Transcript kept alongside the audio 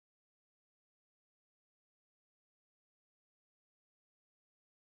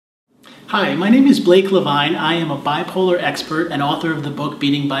Hi, my name is Blake LeVine. I am a bipolar expert and author of the book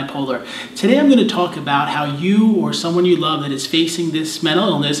Beating Bipolar. Today I'm going to talk about how you or someone you love that is facing this mental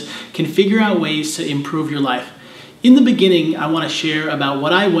illness can figure out ways to improve your life. In the beginning, I want to share about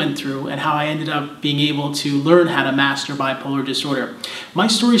what I went through and how I ended up being able to learn how to master bipolar disorder. My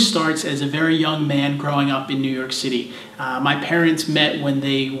story starts as a very young man growing up in New York City. My parents met when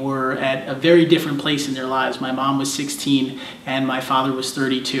they were at a very different place in their lives. My mom was 16 and my father was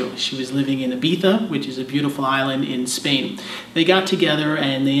 32. She was living in Ibiza, which is a beautiful island in Spain. They got together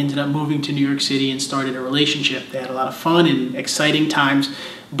and they ended up moving to New York City and started a relationship. They had a lot of fun and exciting times.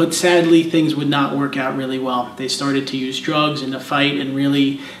 But sadly, things would not work out really well. They started to use drugs and to fight and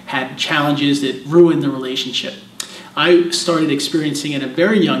really had challenges that ruined the relationship. I started experiencing at a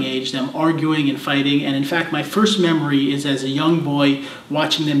very young age them arguing and fighting, and in fact my first memory is as a young boy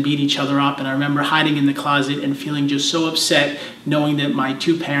watching them beat each other up, and I remember hiding in the closet and feeling just so upset knowing that my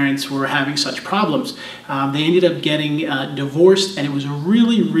two parents were having such problems. They ended up getting divorced, and it was a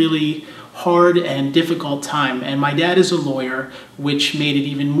really hard and difficult time, and my dad is a lawyer, which made it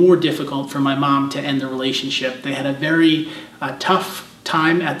even more difficult for my mom to end the relationship. They had a very tough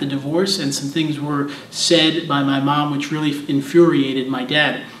time at the divorce, and some things were said by my mom which really infuriated my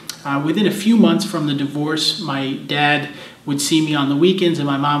dad. Within a few months from the divorce, my dad would see me on the weekends and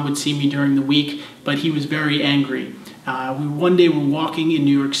my mom would see me during the week, but he was very angry. One day we were walking in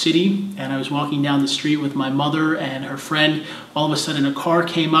New York City, and I was walking down the street with my mother and her friend. All of a sudden a car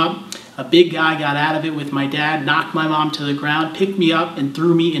came up. A big guy got out of it with my dad, knocked my mom to the ground, picked me up, and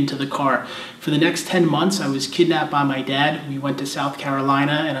threw me into the car. For the next 10 months, I was kidnapped by my dad. We went to South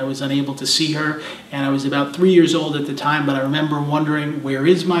Carolina, and I was unable to see her. And I was about 3 years old at the time, but I remember wondering, where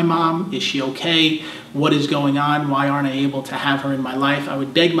is my mom? Is she okay? What is going on? Why aren't I able to have her in my life? I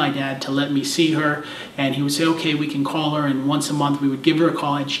would beg my dad to let me see her, and he would say, okay, we can call her, and once a month we would give her a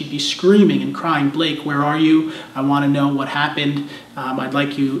call, and she'd be screaming and crying, Blake, where are you? I want to know what happened. I'd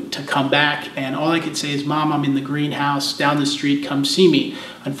like you to come back. And all I could say is, Mom, I'm in the greenhouse down the street, come see me.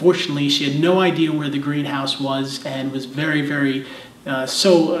 Unfortunately, she had no idea where the greenhouse was and was very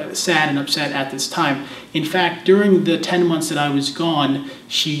sad and upset at this time. In fact, during the 10 months that I was gone,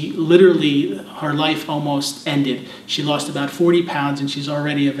 she literally, her life almost ended. She lost about 40 pounds and she's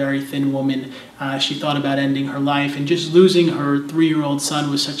already a very thin woman. She thought about ending her life, and just losing her 3-year-old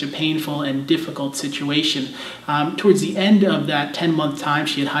son was such a painful and difficult situation. Towards the end of that 10-month time,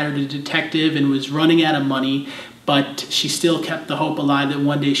 she had hired a detective and was running out of money, but she still kept the hope alive that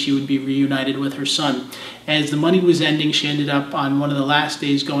one day she would be reunited with her son. As the money was ending, she ended up on one of the last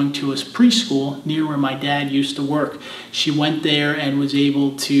days going to a preschool near where my dad used to work. She went there and was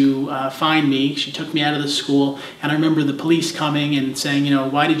able to find me. She took me out of the school, and I remember the police coming and saying, you know,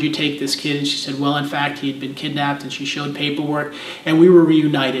 why did you take this kid? And she said, well, in fact, he had been kidnapped, and she showed paperwork, and we were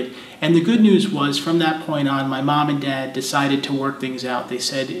reunited. And the good news was, from that point on, my mom and dad decided to work things out. They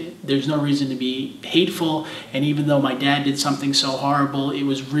said there's no reason to be hateful, and even though my dad did something so horrible, it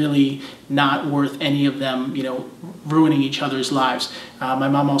was really not worth any of them, you know, ruining each other's lives. My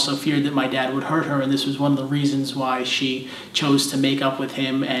mom also feared that my dad would hurt her, and this was one of the reasons why she chose to make up with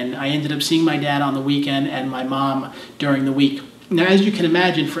him. And I ended up seeing my dad on the weekend and my mom during the week. Now, as you can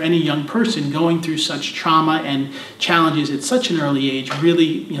imagine, for any young person, going through such trauma and challenges at such an early age really,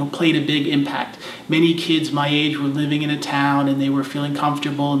 you know, played a big impact. Many kids my age were living in a town and they were feeling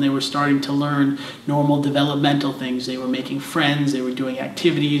comfortable and they were starting to learn normal developmental things. They were making friends, they were doing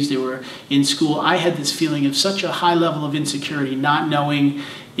activities, they were in school. I had this feeling of such a high level of insecurity, not knowing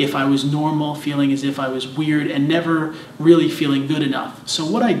if I was normal, feeling as if I was weird, and never really feeling good enough. So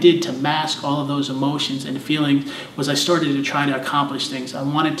what I did to mask all of those emotions and feelings was I started to try to accomplish things. I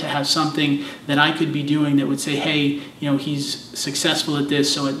wanted to have something that I could be doing that would say, hey, you know, he's successful at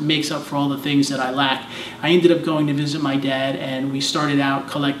this, so it makes up for all the things that I lack. I ended up going to visit my dad, and we started out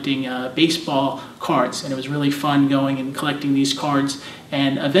collecting baseball cards, and it was really fun going and collecting these cards.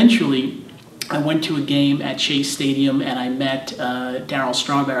 And eventually I went to a game at Chase Stadium, and I met Darryl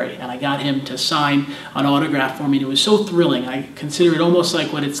Strawberry, and I got him to sign an autograph for me, and it was so thrilling. I consider it almost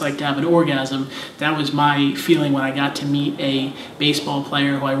like what it's like to have an orgasm. That was my feeling when I got to meet a baseball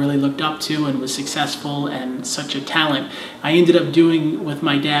player who I really looked up to and was successful and such a talent. I ended up doing with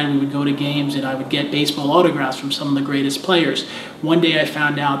my dad, we would go to games and I would get baseball autographs from some of the greatest players. One day I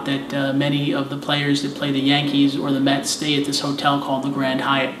found out that many of the players that play the Yankees or the Mets stay at this hotel called the Grand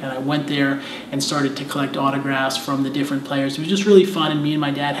Hyatt, and I went there and started to collect autographs from the different players. It was just really fun, and me and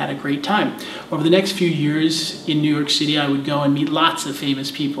my dad had a great time. Over the next few years in New York City, I would go and meet lots of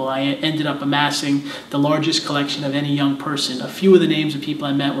famous people. I ended up amassing the largest collection of any young person. A few of the names of people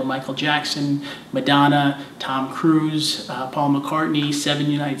I met were Michael Jackson, Madonna, Tom Cruise, Paul McCartney, 7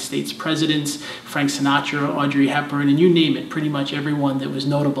 United States presidents, Frank Sinatra, Audrey Hepburn, and you name it, pretty much everyone that was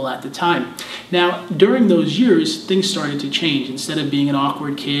notable at the time. Now, during those years, things started to change. Instead of being an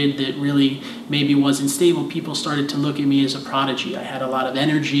awkward kid that really maybe wasn't stable, people started to look at me as a prodigy. I had a lot of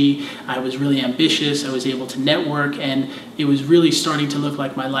energy, I was really ambitious, I was able to network, and it was really starting to look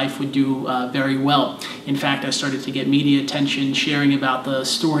like my life would do very well. In fact, I started to get media attention, sharing about the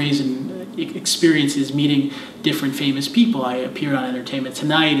stories and experiences meeting different famous people. I appeared on Entertainment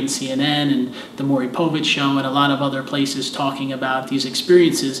Tonight and CNN and The Maury Povich Show and a lot of other places talking about these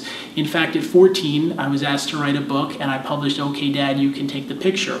experiences. In fact, at 14, I was asked to write a book, and I published Okay Dad, You Can Take the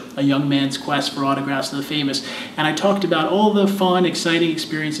Picture, a young man's quest for autographs of the famous. And I talked about all the fun, exciting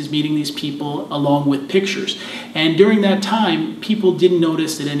experiences meeting these people along with pictures. And during that time, people didn't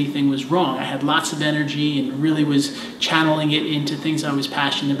notice that anything was wrong. I had lots of energy and really was channeling it into things I was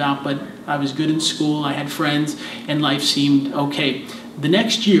passionate about, but I was good in school, I had friends, and life seemed okay. The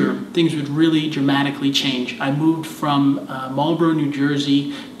next year, things would really dramatically change. I moved from Marlboro, New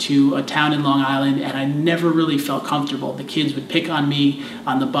Jersey to a town in Long Island, and I never really felt comfortable. The kids would pick on me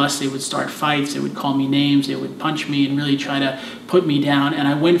on the bus, they would start fights, they would call me names, they would punch me and really try to put me down. And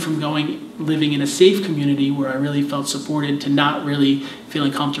I went from living in a safe community where I really felt supported to not really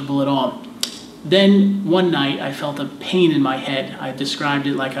feeling comfortable at all. Then one night I felt a pain in my head. I described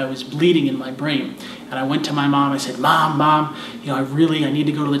it like I was bleeding in my brain. And I went to my mom, I said, Mom, I need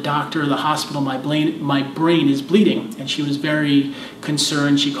to go to the doctor or the hospital, my brain is bleeding. And she was very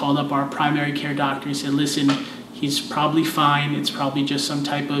concerned. She called up our primary care doctor and said, listen, he's probably fine, it's probably just some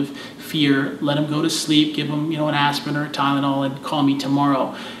type of fear. Let him go to sleep, give him an aspirin or a Tylenol, and call me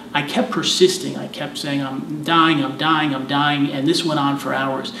tomorrow. I kept persisting. I kept saying, I'm dying, and this went on for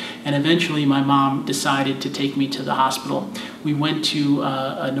hours. And eventually my mom decided to take me to the hospital. We went to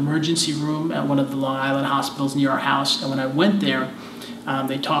an emergency room at one of the Long Island hospitals near our house, and when I went there,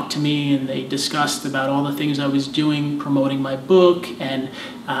 they talked to me and they discussed about all the things I was doing, promoting my book and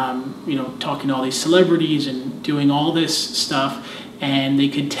talking to all these celebrities and doing all this stuff. And they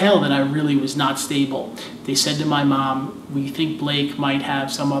could tell that I really was not stable. They said to my mom, we think Blake might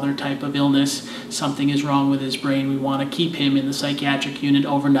have some other type of illness. Something is wrong with his brain. We want to keep him in the psychiatric unit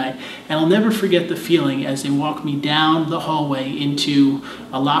overnight. And I'll never forget the feeling as they walked me down the hallway into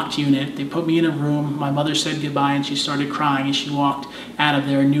a locked unit. They put me in a room. My mother said goodbye and she started crying as she walked out of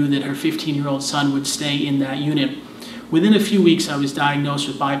there and knew that her 15-year-old son would stay in that unit. Within a few weeks, I was diagnosed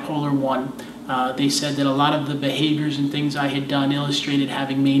with bipolar 1. They said that a lot of the behaviors and things I had done illustrated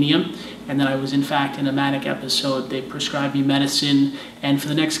having mania, and that I was in fact in a manic episode. They prescribed me medicine, and for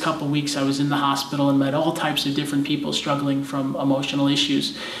the next couple of weeks I was in the hospital and met all types of different people struggling from emotional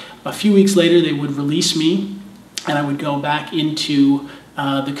issues. A few weeks later they would release me and I would go back into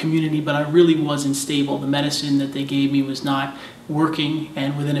the community, but I really wasn't stable. The medicine that they gave me was not working,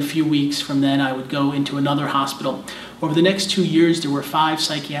 and within a few weeks from then I would go into another hospital. Over the next 2 years there were 5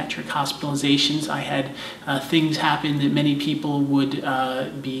 psychiatric hospitalizations. I had things happen that many people would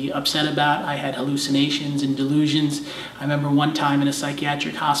be upset about. I had hallucinations and delusions. I remember one time in a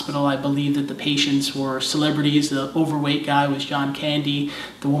psychiatric hospital I believed that the patients were celebrities. The overweight guy was John Candy,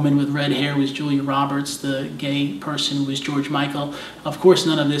 the woman with red hair was Julia Roberts, the gay person was George Michael. Of course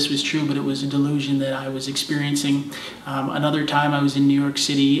none of this was true, but it was a delusion that I was experiencing. Another time I was in New York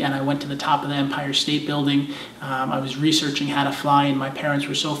City and I went to the top of the Empire State Building. I was researching how to fly, and my parents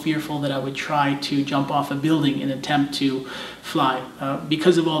were so fearful that I would try to jump off a building in an attempt to fly.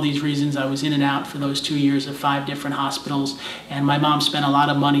 Because of all these reasons, I was in and out for those 2 years of 5 different hospitals, and my mom spent a lot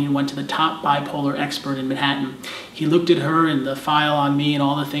of money and went to the top bipolar expert in Manhattan. He looked at her and the file on me and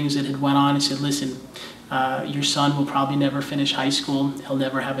all the things that had went on and said, listen, your son will probably never finish high school, he'll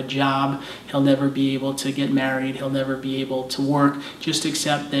never have a job, he'll never be able to get married, he'll never be able to work. Just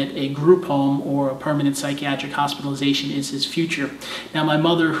accept that a group home or a permanent psychiatric hospitalization is his future. Now my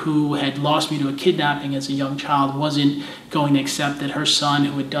mother, who had lost me to a kidnapping as a young child, wasn't going to accept that her son,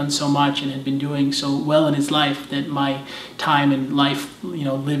 who had done so much and had been doing so well in his life, that my time in life,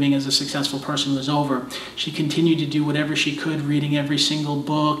 living as a successful person was over. She continued to do whatever she could, reading every single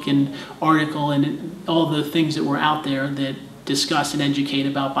book and article and all the things that were out there that discuss and educate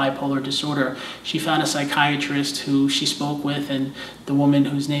about bipolar disorder. She found a psychiatrist who she spoke with, and the woman,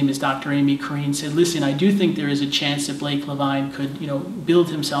 whose name is Dr. Amy Corrine, said, listen, I do think there is a chance that Blake LeVine could build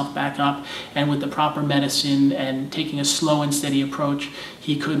himself back up, and with the proper medicine and taking a slow and steady approach,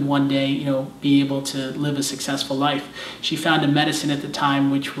 he could one day, be able to live a successful life. She found a medicine at the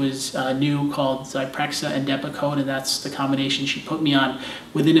time which was new called Zyprexa and Depakote, and that's the combination she put me on.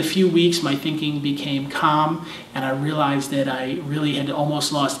 Within a few weeks, my thinking became calm, and I realized that I really had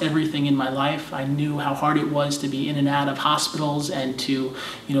almost lost everything in my life. I knew how hard it was to be in and out of hospitals and to,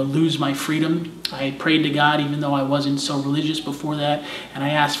 lose my freedom. I prayed to God, even though I wasn't so religious before that, and I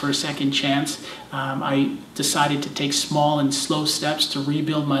asked for a second chance. I decided to take small and slow steps to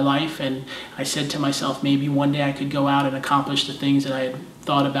rebuild my life, and I said to myself, maybe one day I could go out and accomplish the things that I had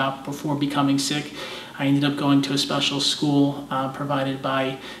thought about before becoming sick. I ended up going to a special school provided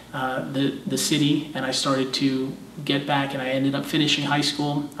by the city, and I started to get back, and I ended up finishing high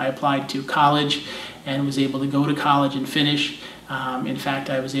school. I applied to college and was able to go to college and finish. In fact,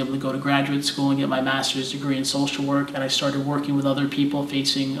 I was able to go to graduate school and get my master's degree in social work, and I started working with other people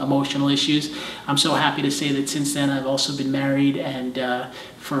facing emotional issues. I'm so happy to say that since then I've also been married, and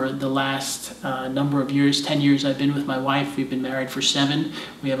for the last number of years, 10 years, I've been with my wife. We've been married for 7.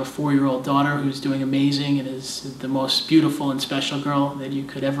 We have a 4-year-old daughter who's doing amazing and is the most beautiful and special girl that you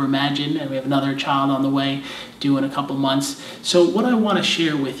could ever imagine, and we have another child on the way due in a couple months. So what I want to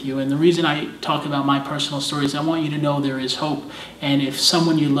share with you, and the reason I talk about my personal stories, I want you to know there is hope. And if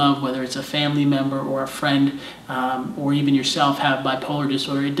someone you love, whether it's a family member or a friend, or even yourself, have bipolar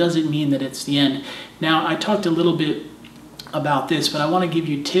disorder, it doesn't mean that it's the end. Now, I talked a little bit about this, but I want to give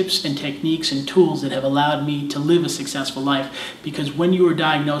you tips and techniques and tools that have allowed me to live a successful life, because when you are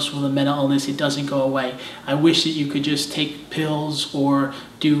diagnosed with a mental illness, it doesn't go away. I wish that you could just take pills or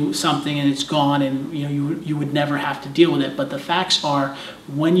do something and it's gone, and you would never have to deal with it. But the facts are,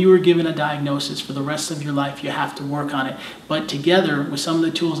 when you are given a diagnosis, for the rest of your life you have to work on it. But together with some of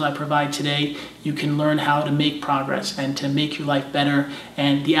the tools I provide today, you can learn how to make progress and to make your life better,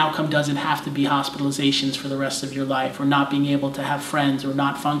 and the outcome doesn't have to be hospitalizations for the rest of your life, or not being able to have friends, or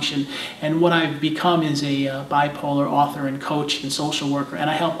not function. And what I've become is a bipolar author and coach and social worker, and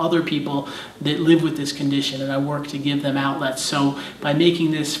I help other people that live with this condition, and I work to give them outlets. So by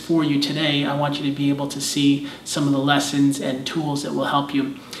making this for you today, I want you to be able to see some of the lessons and tools that will help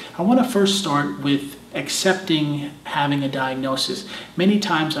you. I want to first start with accepting having a diagnosis. Many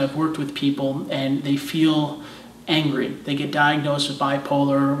times I've worked with people and they feel angry. They get diagnosed with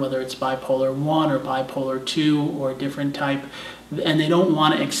bipolar, whether it's bipolar 1 or bipolar 2 or a different type, and they don't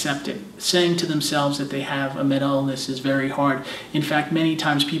want to accept it. Saying to themselves that they have a mental illness is very hard. In fact, many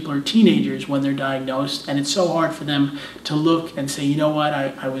times people are teenagers when they're diagnosed, and it's so hard for them to look and say, you know what,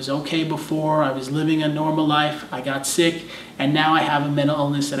 I was okay before, I was living a normal life, I got sick, and now I have a mental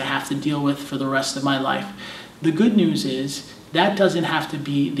illness that I have to deal with for the rest of my life. The good news is that doesn't have to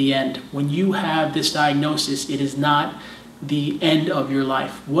be the end. When you have this diagnosis, it is not the end of your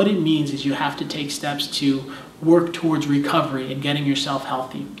life. What it means is you have to take steps to work towards recovery and getting yourself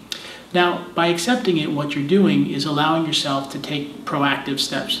healthy. Now, by accepting it, what you're doing is allowing yourself to take proactive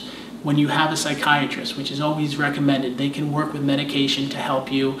steps. When you have a psychiatrist, which is always recommended, they can work with medication to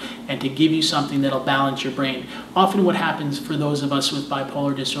help you and to give you something that'll balance your brain. Often what happens for those of us with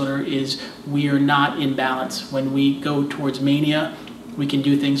bipolar disorder is we are not in balance. When we go towards mania, we can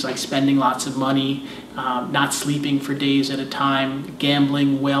do things like spending lots of money, not sleeping for days at a time,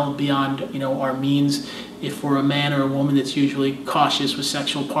 gambling well beyond our means. If we're a man or a woman that's usually cautious with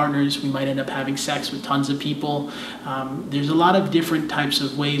sexual partners, we might end up having sex with tons of people. There's a lot of different types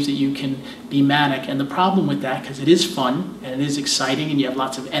of ways that you can be manic, and the problem with that, because it is fun and it is exciting and you have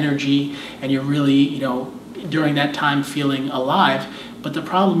lots of energy and you're really, during that time feeling alive, but the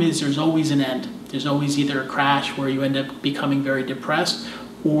problem is there's always an end. There's always either a crash where you end up becoming very depressed,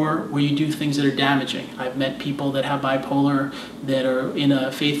 or where you do things that are damaging. I've met people that have bipolar that are in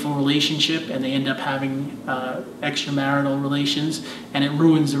a faithful relationship and they end up having extramarital relations, and it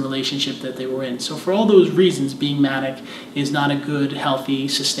ruins the relationship that they were in. So for all those reasons, being manic is not a good, healthy,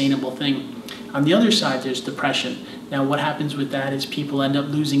 sustainable thing. On the other side, there's depression. Now, what happens with that is people end up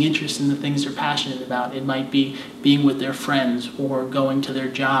losing interest in the things they're passionate about. It might be being with their friends, or going to their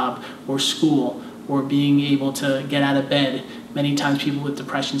job, or school, or being able to get out of bed. Many times people with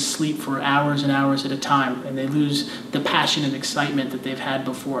depression sleep for hours and hours at a time, and they lose the passion and excitement that they've had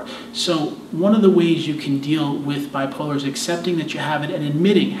before. So one of the ways you can deal with bipolar is accepting that you have it and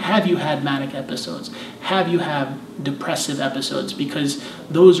admitting, have you had manic episodes? Have you had depressive episodes? Because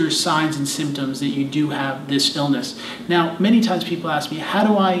those are signs and symptoms that you do have this illness. Now, many times people ask me, how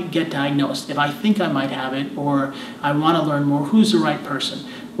do I get diagnosed? If I think I might have it, or I want to learn more, who's the right person?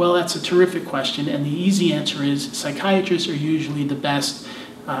 Well, that's a terrific question, and the easy answer is psychiatrists are usually the best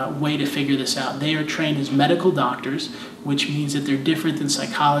way to figure this out. They are trained as medical doctors, which means that they're different than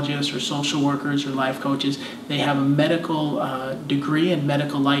psychologists or social workers or life coaches. They have a medical degree and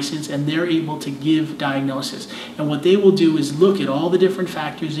medical license, and they're able to give diagnosis. And what they will do is look at all the different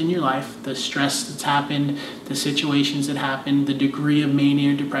factors in your life, the stress that's happened, the situations that happened, the degree of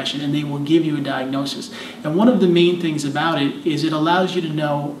mania or depression, and they will give you a diagnosis. And one of the main things about it is it allows you to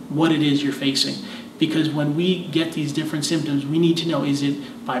know what it is you're facing. Because when we get these different symptoms, we need to know, is it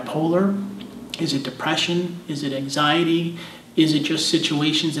bipolar? Is it depression? Is it anxiety? Is it just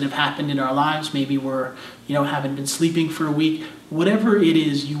situations that have happened in our lives? Maybe we're, haven't been sleeping for a week. Whatever it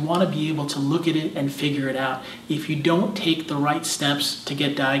is, you want to be able to look at it and figure it out. If you don't take the right steps to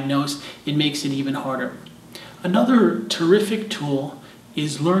get diagnosed, it makes it even harder. Another terrific tool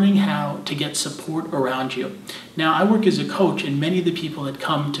is learning how to get support around you. Now, I work as a coach, and many of the people that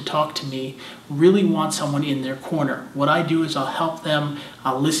come to talk to me really want someone in their corner. What I do is I'll help them,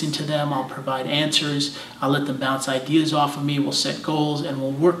 I'll listen to them, I'll provide answers, I'll let them bounce ideas off of me, we'll set goals, and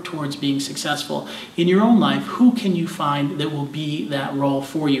we'll work towards being successful. In your own life, who can you find that will be that role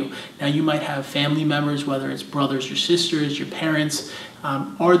for you? Now, you might have family members, whether it's brothers or sisters, your parents.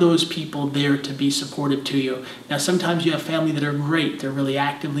 Are those people there to be supportive to you? Now, sometimes you have family that are great. They're really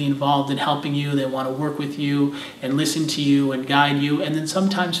actively involved in helping you. They want to work with you and listen to you and guide you. And then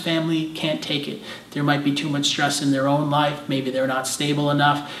sometimes family can't take it. There might be too much stress in their own life. Maybe they're not stable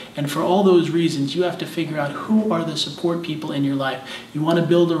enough. And for all those reasons, you have to figure out who are the support people in your life. You want to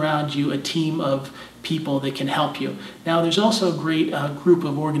build around you a team of people that can help you. Now, there's also a great group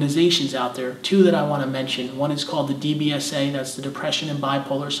of organizations out there, two that I want to mention. One is called the DBSA, that's the Depression and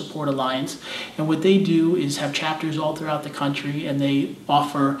Bipolar Support Alliance. And what they do is have chapters all throughout the country, and they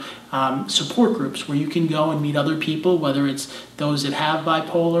offer support groups where you can go and meet other people, whether it's those that have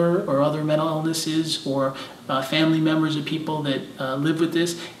bipolar or other mental illnesses, or family members of people that live with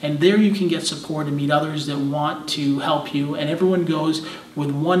this. And there you can get support and meet others that want to help you. And everyone goes with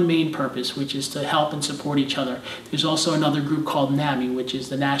one main purpose, which is to help and support each other. There's also another group called NAMI, which is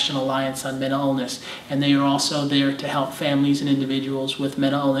the National Alliance on Mental Illness, and they are also there to help families and individuals with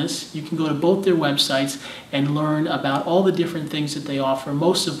mental illness. You can go to both their websites and learn about all the different things that they offer,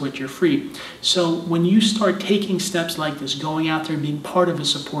 most of which are free. So when you start taking steps like this, going out there and being part of a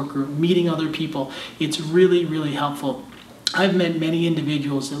support group, meeting other people, it's really, really helpful. I've met many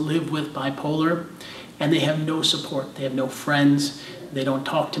individuals that live with bipolar, and they have no support. They have no friends. They don't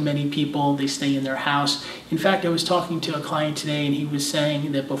talk to many people. They stay in their house. In fact, I was talking to a client today, and he was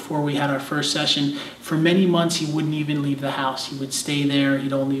saying that before we had our first session, for many months he wouldn't even leave the house. He would stay there.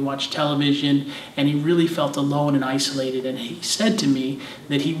 He'd only watch television, and he really felt alone and isolated. And he said to me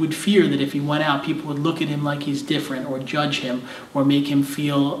that he would fear that if he went out, people would look at him like he's different, or judge him, or make him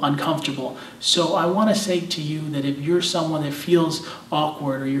feel uncomfortable. So I want to say to you that if you're someone that feels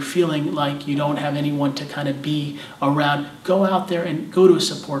awkward, or you're feeling like you don't have anyone to kind of be around, go out there and go to a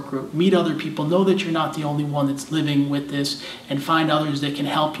support group, meet other people, know that you're not the only one that's living with this, and find others that can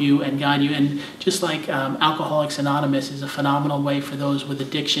help you and guide you. And just like Alcoholics Anonymous is a phenomenal way for those with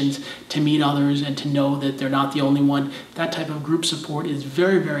addictions to meet others and to know that they're not the only one, that type of group support is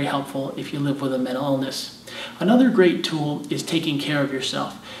very, very helpful if you live with a mental illness. Another great tool is taking care of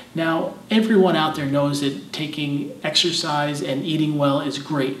yourself. Now, everyone out there knows that taking exercise and eating well is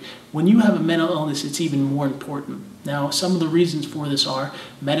great. When you have a mental illness, it's even more important. Now, some of the reasons for this are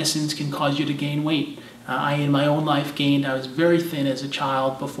medicines can cause you to gain weight. I, in my own life, I was very thin as a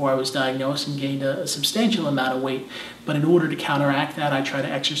child before I was diagnosed, and gained a substantial amount of weight. But in order to counteract that, I try to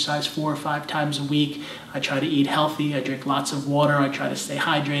exercise 4 or 5 times a week. I try to eat healthy. I drink lots of water. I try to stay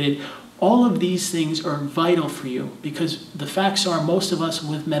hydrated. All of these things are vital for you, because the facts are most of us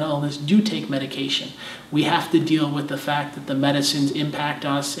with mental illness do take medication. We have to deal with the fact that the medicines impact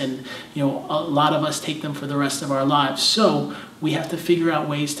us, and a lot of us take them for the rest of our lives. So we have to figure out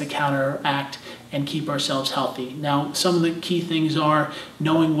ways to counteract and keep ourselves healthy. Now, some of the key things are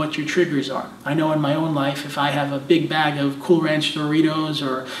knowing what your triggers are. I know in my own life, if I have a big bag of Cool Ranch Doritos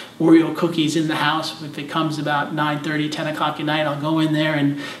or Oreo cookies in the house, if it comes about 9:30, 10 o'clock at night, I'll go in there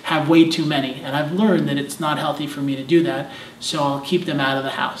and have way too many. And I've learned that it's not healthy for me to do that, so I'll keep them out of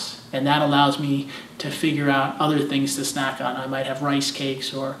the house. And that allows me to figure out other things to snack on. I might have rice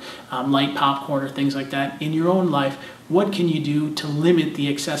cakes or light popcorn or things like that. In your own life, what can you do to limit the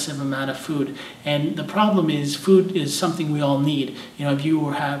excessive amount of food? And the problem is, food is something we all need. If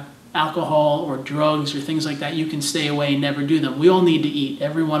you have alcohol or drugs or things like that, you can stay away and never do them. We all need to eat.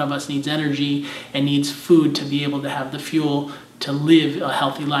 Every one of us needs energy and needs food to be able to have the fuel to live a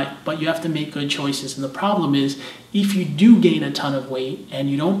healthy life, but you have to make good choices. And the problem is, if you do gain a ton of weight and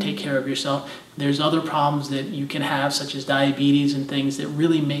you don't take care of yourself, there's other problems that you can have, such as diabetes and things that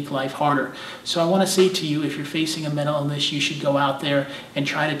really make life harder. So I want to say to you, if you're facing a mental illness, you should go out there and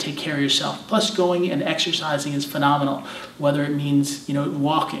try to take care of yourself. Plus, going and exercising is phenomenal, whether it means,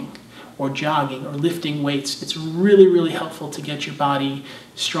 walking or jogging or lifting weights. It's really, really helpful to get your body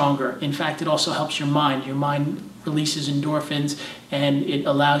stronger. In fact, it also helps your mind. Your mind releases endorphins, and it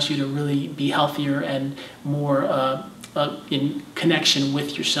allows you to really be healthier and more in connection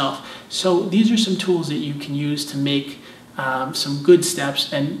with yourself. So these are some tools that you can use to make some good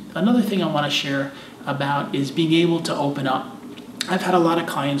steps. And another thing I want to share about is being able to open up. I've had a lot of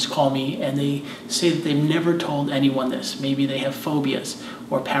clients call me and they say that they've never told anyone this. Maybe they have phobias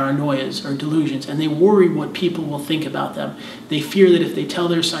or paranoias or delusions, and they worry what people will think about them. They fear that if they tell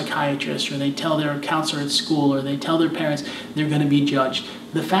their psychiatrist or they tell their counselor at school or they tell their parents, they're going to be judged.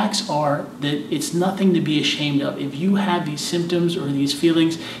 The facts are that it's nothing to be ashamed of. If you have these symptoms or these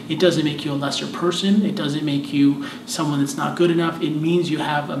feelings, it doesn't make you a lesser person. It doesn't make you someone that's not good enough. It means you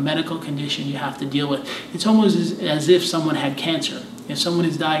have a medical condition you have to deal with. It's almost as if someone had cancer. If someone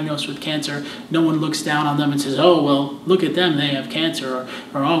is diagnosed with cancer, no one looks down on them and says, "Oh, well, look at them, they have cancer,"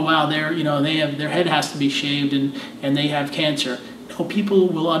 or "Oh, wow, their head has to be shaved and they have cancer." No, people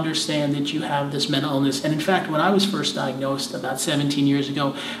will understand that you have this mental illness. And in fact, when I was first diagnosed about 17 years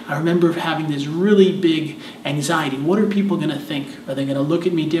ago, I remember having this really big anxiety. What are people going to think? Are they going to look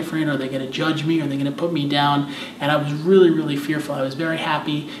at me different? Are they going to judge me? Are they going to put me down? And I was really, really fearful. I was very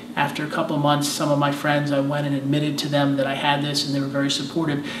happy. After a couple of months, some of my friends, I went and admitted to them that I had this, and they were very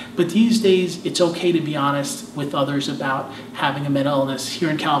supportive. But these days, it's okay to be honest with others about having a mental illness. Here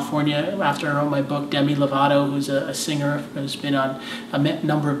in California, after I wrote my book, Demi Lovato, who's a singer who's been on a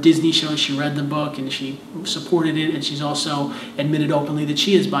number of Disney shows, she read the book and she supported it, and she's also admitted openly that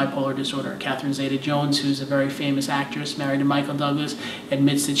she has bipolar disorder. Catherine Zeta-Jones, who's a very famous actress, married to Michael Douglas,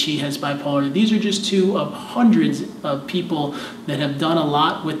 admits that she has bipolar. These are just two of hundreds of people that have done a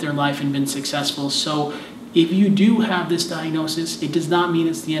lot with their life and been successful. So if you do have this diagnosis, it does not mean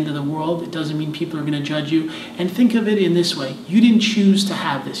it's the end of the world. It doesn't mean people are going to judge you. And think of it in this way. You didn't choose to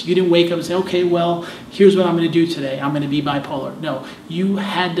have this. You didn't wake up and say, "Okay, well, here's what I'm going to do today. I'm going to be bipolar." No, you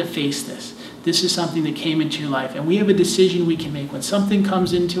had to face this. This is something that came into your life. And we have a decision we can make. When something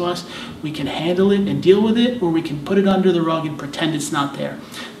comes into us, we can handle it and deal with it, or we can put it under the rug and pretend it's not there.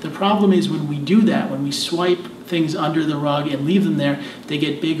 The problem is when we do that, when we swipe things under the rug and leave them there, they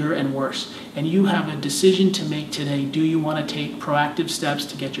get bigger and worse. And you have a decision to make today. Do you want to take proactive steps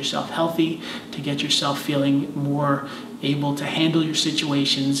to get yourself healthy, to get yourself feeling more able to handle your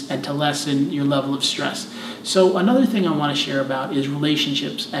situations and to lessen your level of stress? So another thing I want to share about is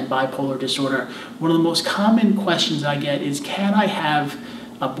relationships and bipolar disorder. One of the most common questions I get is, can I have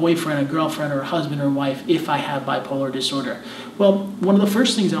a boyfriend, a girlfriend, or a husband or wife if I have bipolar disorder? Well, one of the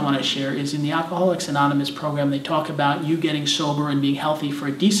first things I want to share is in the Alcoholics Anonymous program, they talk about you getting sober and being healthy for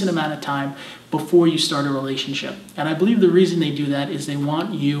a decent amount of time before you start a relationship. And I believe the reason they do that is they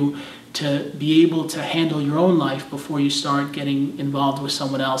want you to be able to handle your own life before you start getting involved with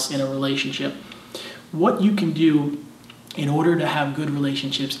someone else in a relationship. What you can do in order to have good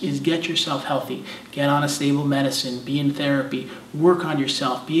relationships is get yourself healthy, get on a stable medicine, be in therapy, work on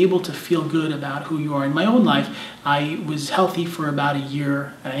yourself, be able to feel good about who you are. In my own life, I was healthy for about a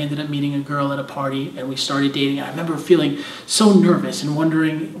year, and I ended up meeting a girl at a party, and we started dating. And I remember feeling so nervous and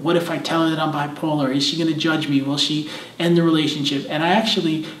wondering, what if I tell her that I'm bipolar? Is she going to judge me? Will she end the relationship? And I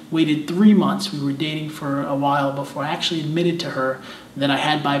actually waited 3 months. We were dating for a while before I actually admitted to her that I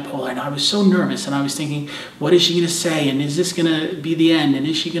had bipolar, and I was so nervous, and I was thinking, what is she going to say, and is this going to be the end, and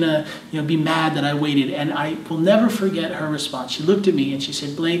is she going to be mad that I waited? And I will never forget her response. She looked at me and she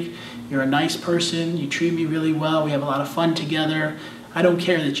said, "Blake, you're a nice person, you treat me really well, we have a lot of fun together. I don't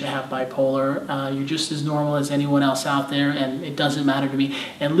care that you have bipolar. You're just as normal as anyone else out there, and it doesn't matter to me."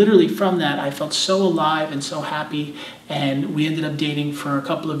 And literally from that, I felt so alive and so happy, and we ended up dating for a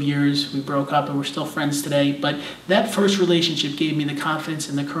couple of years. We broke up, and we're still friends today. But that first relationship gave me the confidence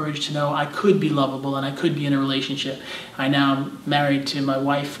and the courage to know I could be lovable and I could be in a relationship. I now am married to my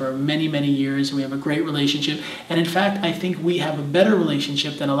wife for many, many years, and we have a great relationship. And in fact, I think we have a better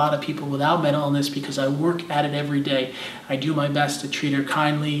relationship than a lot of people without mental illness because I work at it every day. I do my best to treat her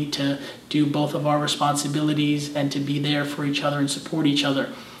kindly, to do both of our responsibilities, and to be there for each other and support each other.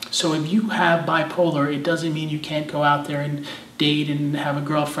 So if you have bipolar, it doesn't mean you can't go out there and date and have a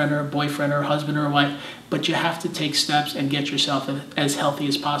girlfriend or a boyfriend or a husband or a wife, but you have to take steps and get yourself as healthy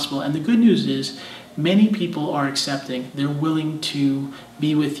as possible. And the good news is Many people are accepting. They're willing to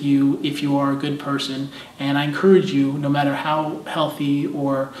be with you if you are a good person. And I encourage you, no matter how healthy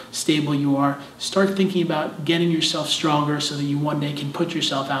or stable you are, start thinking about getting yourself stronger so that you one day can put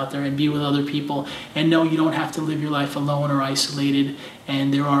yourself out there and be with other people and know you don't have to live your life alone or isolated.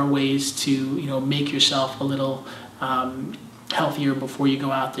 And there are ways to, make yourself a little healthier before you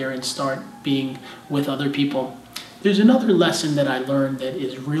go out there and start being with other people. There's another lesson that I learned that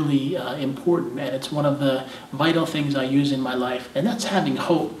is really important, and it's one of the vital things I use in my life, and that's having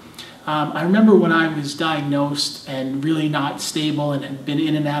hope. I remember when I was diagnosed and really not stable and had been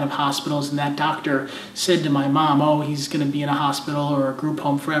in and out of hospitals, and that doctor said to my mom, oh, he's going to be in a hospital or a group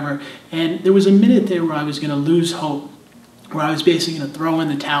home forever. And there was a minute there where I was going to lose hope, where I was basically going to throw in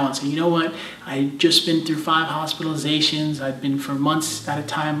the towel and say, you know what, I'd just been through 5 hospitalizations, I'd been for months at a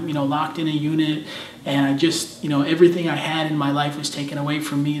time, locked in a unit, and I just, everything I had in my life was taken away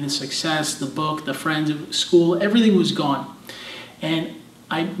from me, the success, the book, the friends, school, everything was gone. And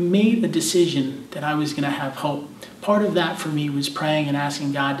I made a decision that I was going to have hope. Part of that for me was praying and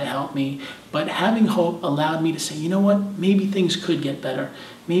asking God to help me, but having hope allowed me to say, you know what, maybe things could get better.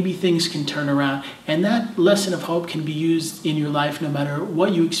 Maybe things can turn around. And that lesson of hope can be used in your life no matter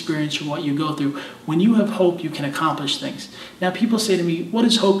what you experience or what you go through. When you have hope, you can accomplish things. Now, people say to me, what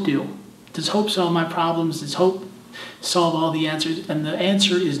does hope do? Does hope solve my problems? Does hope solve all the answers? And the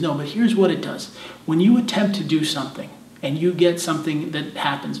answer is no, but here's what it does. When you attempt to do something and you get something that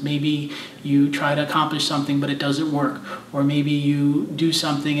happens, maybe you try to accomplish something but it doesn't work, or maybe you do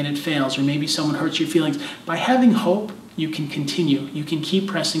something and it fails, or maybe someone hurts your feelings. By having hope, you can continue. You can keep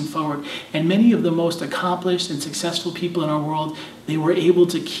pressing forward. And many of the most accomplished and successful people in our world, they were able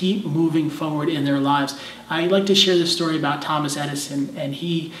to keep moving forward in their lives. I like to share this story about Thomas Edison, and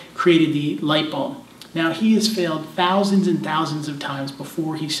he created the light bulb. Now, he has failed thousands and thousands of times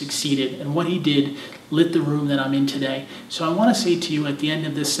before he succeeded, and what he did lit the room that I'm in today. So I want to say to you at the end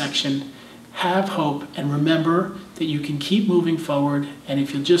of this section, have hope and remember that you can keep moving forward, and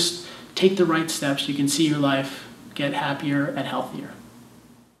if you'll just take the right steps, you can see your life get happier and healthier.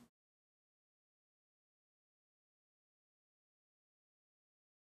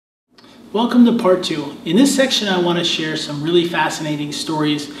 Welcome to part 2. In this section, I want to share some really fascinating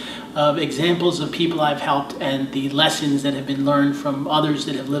stories of examples of people I've helped and the lessons that have been learned from others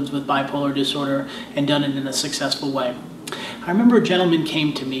that have lived with bipolar disorder and done it in a successful way. I remember a gentleman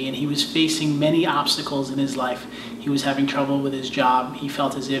came to me and he was facing many obstacles in his life. He was having trouble with his job. He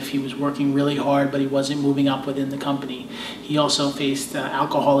felt as if he was working really hard, but he wasn't moving up within the company. He also faced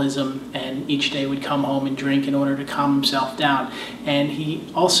alcoholism, and each day would come home and drink in order to calm himself down. And he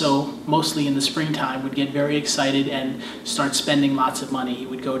also, mostly in the springtime, would get very excited and start spending lots of money. He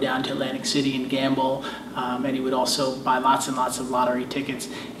would go down to Atlantic City and gamble, and he would also buy lots and lots of lottery tickets.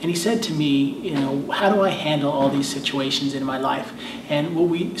 And he said to me, how do I handle all these situations in my life? And what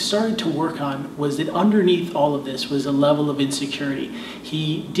we started to work on was that underneath all of this was a level of insecurity.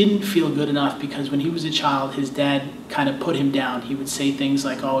 He didn't feel good enough because when he was a child, his dad kind of put him down. He would say things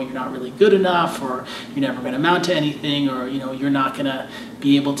like, oh, you're not really good enough, or you're never going to amount to anything, or you're not going to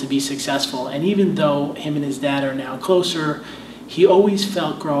be able to be successful. And even though him and his dad are now closer, he always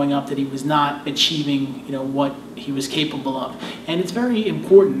felt growing up that he was not achieving, what he was capable of. And it's very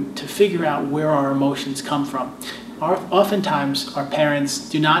important to figure out where our emotions come from. Oftentimes, our parents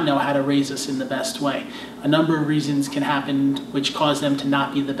do not know how to raise us in the best way. A number of reasons can happen which cause them to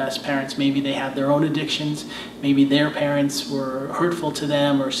not be the best parents. Maybe they have their own addictions. Maybe their parents were hurtful to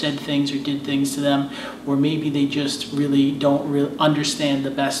them or said things or did things to them. Or maybe they just really don't understand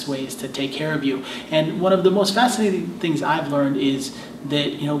the best ways to take care of you. And one of the most fascinating things I've learned is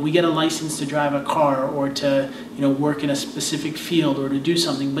that we get a license to drive a car or to work in a specific field or to do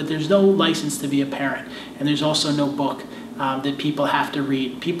something, but there's no license to be a parent, and there's also no book that people have to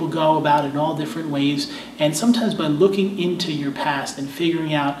read. People go about it in all different ways, and sometimes by looking into your past and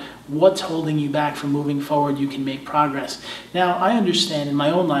figuring out what's holding you back from moving forward, you can make progress. Now, I understand in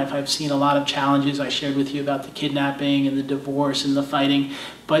my own life I've seen a lot of challenges. I shared with you about the kidnapping and the divorce and the fighting,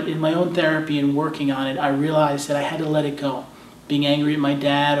 but in my own therapy and working on it, I realized that I had to let it go. Being angry at my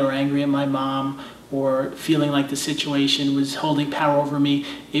dad or angry at my mom or feeling like the situation was holding power over me,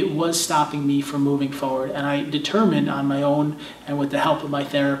 it was stopping me from moving forward. And I determined on my own and with the help of my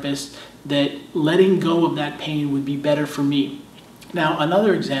therapist that letting go of that pain would be better for me. Now,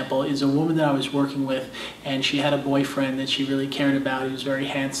 another example is a woman that I was working with, and she had a boyfriend that she really cared about. He was very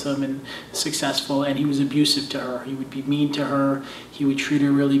handsome and successful, and he was abusive to her. He would be mean to her, he would treat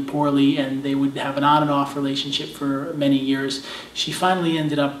her really poorly, and they would have an on and off relationship for many years. She finally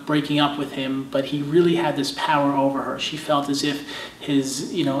ended up breaking up with him, but he really had this power over her. She felt as if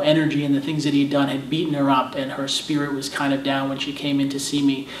his energy and the things that he'd done had beaten her up, and her spirit was kind of down when she came in to see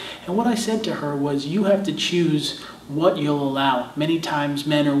me. And what I said to her was, you have to choose what you'll allow. Many times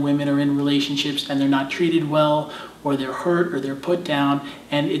men or women are in relationships and they're not treated well, or they're hurt, or they're put down,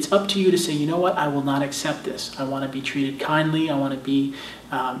 and it's up to you to say, you know what, I will not accept this. I want to be treated kindly, I want to be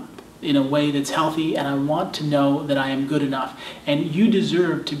in a way that's healthy, and I want to know that I am good enough. And you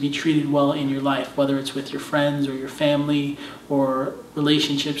deserve to be treated well in your life, whether it's with your friends or your family or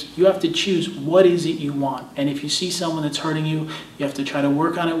relationships. You have to choose what is it you want. And if you see someone that's hurting you, you have to try to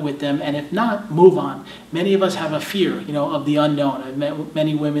work on it with them, and if not, move on. Many of us have a fear, of the unknown. I've met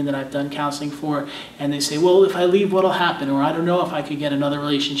many women that I've done counseling for, and they say, well, if I leave, what'll happen? Or I don't know if I could get another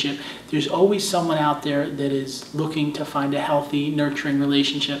relationship. There's always someone out there that is looking to find a healthy, nurturing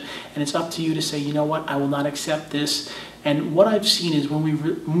relationship, and it's up to you to say, you know what, I will not accept this. And what I've seen is when we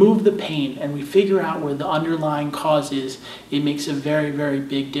remove the pain and we figure out where the underlying cause is, it makes a very, very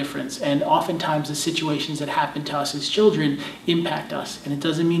big difference. And oftentimes the situations that happen to us as children impact us. And it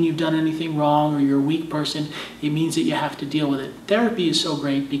doesn't mean you've done anything wrong or you're a weak person. It means that you have to deal with it. Therapy is so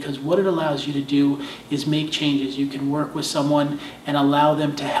great because what it allows you to do is make changes. You can work with someone and allow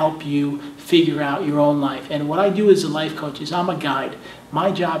them to help you figure out your own life. And what I do as a life coach is I'm a guide. My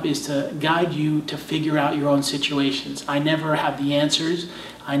job is to guide you to figure out your own situations. I never have the answers.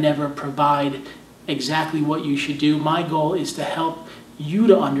 I never provide exactly what you should do. My goal is to help you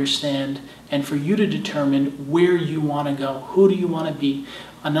to understand and for you to determine where you want to go. Who do you want to be?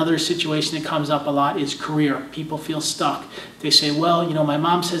 Another situation that comes up a lot is career. People feel stuck. They say, well, my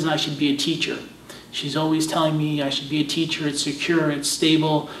mom says I should be a teacher. She's always telling me I should be a teacher. It's secure, it's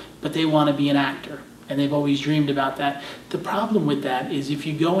stable, but they want to be an actor. And they've always dreamed about that. The problem with that is if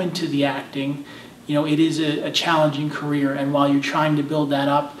you go into the acting, it is a challenging career, and while you're trying to build that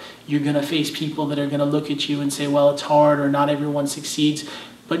up, you're going to face people that are going to look at you and say, well, it's hard, or not everyone succeeds.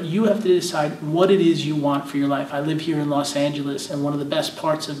 But you have to decide what it is you want for your life. I live here in Los Angeles, and one of the best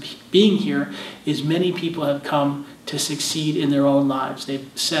parts of being here is many people have come to succeed in their own lives. They've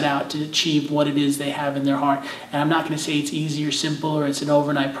set out to achieve what it is they have in their heart. And I'm not going to say it's easy or simple or it's an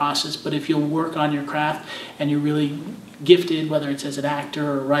overnight process, but if you'll work on your craft and you're really gifted, whether it's as an actor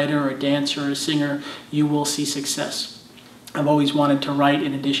or a writer or a dancer or a singer, you will see success. I've always wanted to write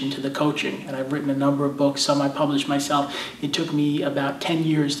in addition to the coaching, and I've written a number of books. Some I published myself. It took me about 10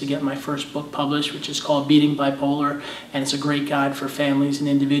 years to get my first book published, which is called Beating Bipolar, and it's a great guide for families and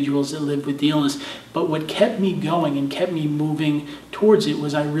individuals that live with the illness. But what kept me going and kept me moving towards it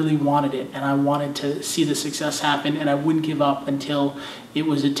was I really wanted it, and I wanted to see the success happen, and I wouldn't give up until it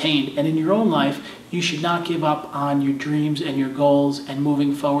was attained. And in your own life, you should not give up on your dreams and your goals and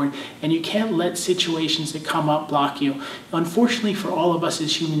moving forward. And you can't let situations that come up block you. Unfortunately for all of us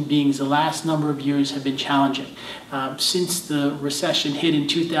as human beings, the last number of years have been challenging. Since the recession hit in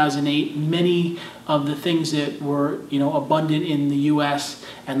 2008, many of the things that were abundant in the US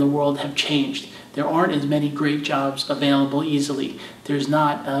and the world have changed. There aren't as many great jobs available easily. There's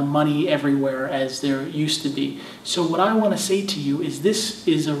not money everywhere as there used to be. So what I want to say to you is this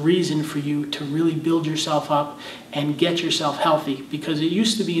is a reason for you to really build yourself up and get yourself healthy. Because it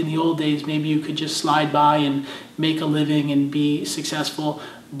used to be in the old days, maybe you could just slide by and make a living and be successful.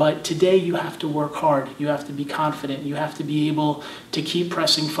 But today you have to work hard. You have to be confident. You have to be able to keep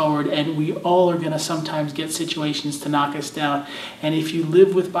pressing forward. And we all are going to sometimes get situations to knock us down. And if you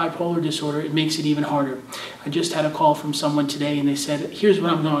live with bipolar disorder, it makes it even harder. I just had a call from someone today and they said, here's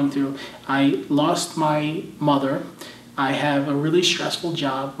what I'm going through. I lost my mother. I have a really stressful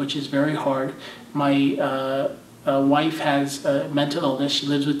job, which is very hard. My wife has mental illness. She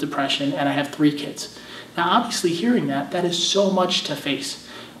lives with depression, and I have 3 kids. Now, obviously, hearing that is so much to face.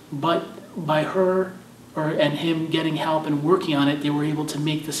 But by her and him getting help and working on it, they were able to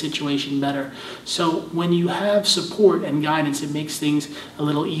make the situation better. So when you have support and guidance, it makes things a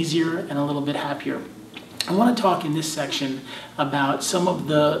little easier and a little bit happier. I want to talk in this section about some of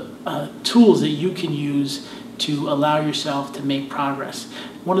the tools that you can use to allow yourself to make progress.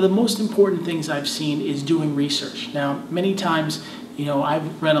 One of the most important things I've seen is doing research. Now, many times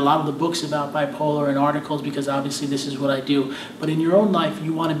I've read a lot of the books about bipolar and articles because obviously this is what I do. But in your own life,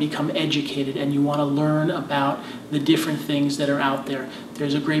 you want to become educated and you want to learn about the different things that are out there.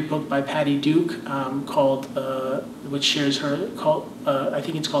 There's a great book by Patty Duke called, which shares her, I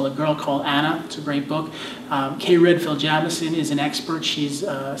think it's called A Girl Called Anna. It's a great book. Kay Redfield Jamison is an expert. She's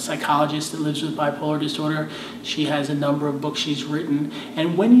a psychologist that lives with bipolar disorder. She has a number of books she's written.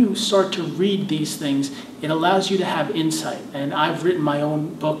 And when you start to read these things, it allows you to have insight. And I've written my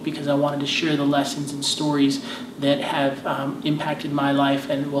own book because I wanted to share the lessons and stories that have impacted my life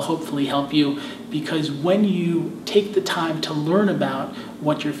and will hopefully help you. Because when you take the time to learn about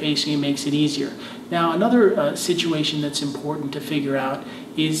what you're facing, it makes it easier. Now, another situation that's important to figure out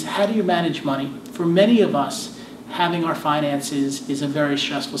is how do you manage money? For many of us, having our finances is a very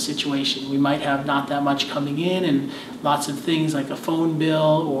stressful situation. We might have not that much coming in and lots of things like a phone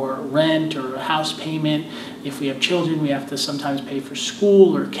bill or rent or a house payment. If we have children, we have to sometimes pay for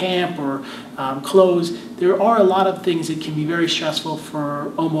school or camp or clothes. There are a lot of things that can be very stressful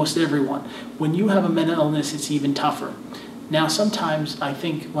for almost everyone. When you have a mental illness, it's even tougher. Now, sometimes I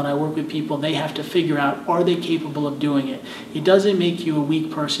think when I work with people, they have to figure out, are they capable of doing it? It doesn't make you a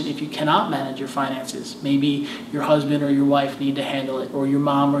weak person if you cannot manage your finances. Maybe your husband or your wife need to handle it, or your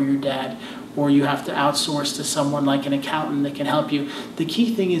mom or your dad, or you have to outsource to someone like an accountant that can help you. The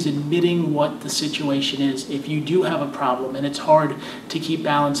key thing is admitting what the situation is. If you do have a problem and it's hard to keep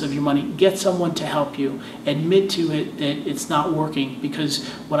balance of your money, get someone to help you. Admit to it that it's not working, because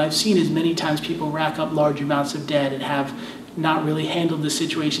what I've seen is many times people rack up large amounts of debt and have not really handled the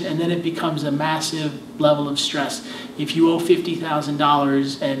situation, and then it becomes a massive level of stress. If you owe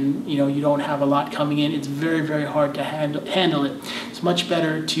 $50,000 and you don't have a lot coming in, it's very, very hard to handle it. It's much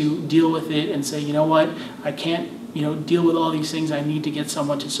better to deal with it and say, you know what, I can't deal with all these things. I need to get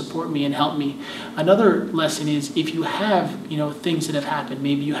someone to support me and help me. Another lesson is if you have things that have happened,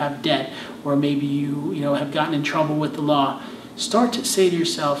 maybe you have debt, or maybe you have gotten in trouble with the law, start to say to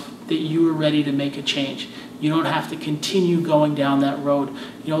yourself that you are ready to make a change. You don't have to continue going down that road.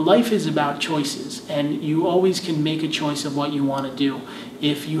 Life is about choices, and you always can make a choice of what you want to do.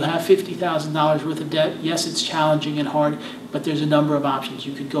 If you have $50,000 worth of debt, yes, it's challenging and hard, but there's a number of options.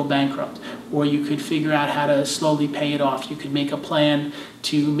 You could go bankrupt, or you could figure out how to slowly pay it off. You could make a plan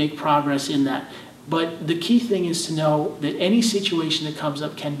to make progress in that. But the key thing is to know that any situation that comes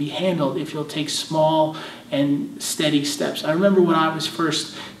up can be handled if you'll take small and steady steps. I remember when I was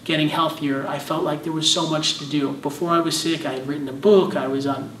first getting healthier, I felt like there was so much to do. Before I was sick, I had written a book, I was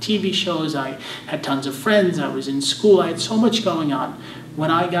on TV shows, I had tons of friends, I was in school, I had so much going on. When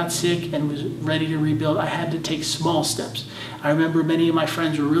I got sick and was ready to rebuild, I had to take small steps. I remember many of my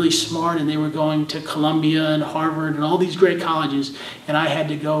friends were really smart and they were going to Columbia and Harvard and all these great colleges, and I had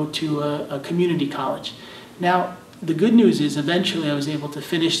to go to a community college. Now, the good news is eventually I was able to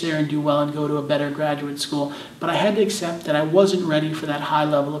finish there and do well and go to a better graduate school, but I had to accept that I wasn't ready for that high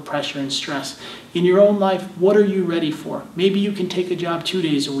level of pressure and stress. In your own life, what are you ready for? Maybe you can take a job 2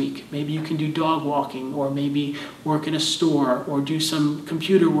 days a week. Maybe you can do dog walking, or maybe work in a store or do some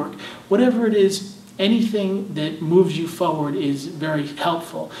computer work. Whatever it is, anything that moves you forward is very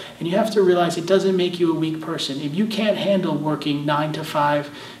helpful. And you have to realize it doesn't make you a weak person. If you can't handle working 9 to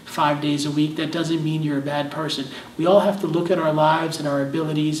 5 days a week, that doesn't mean you're a bad person. We all have to look at our lives and our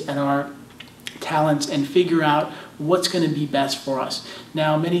abilities and our talents and figure out what's going to be best for us.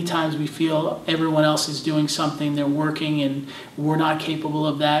 Now, many times we feel everyone else is doing something, they're working, and we're not capable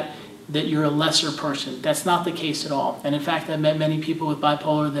of that you're a lesser person. That's not the case at all. And in fact, I've met many people with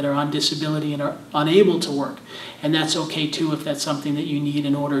bipolar that are on disability and are unable to work. And that's okay too if that's something that you need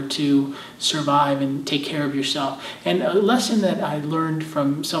in order to survive and take care of yourself. And a lesson that I learned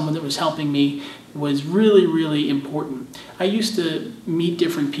from someone that was helping me was really, really important. I used to meet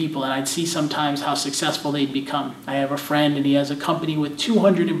different people and I'd see sometimes how successful they'd become. I have a friend and he has a company with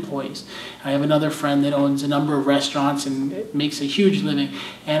 200 employees. I have another friend that owns a number of restaurants and makes a huge living.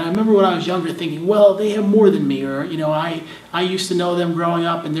 And I remember when I was younger thinking, well, they have more than me, or I used to know them growing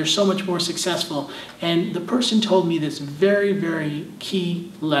up and they're so much more successful. And the person told me this very, very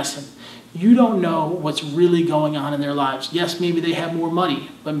key lesson. You don't know what's really going on in their lives. Yes, maybe they have more money,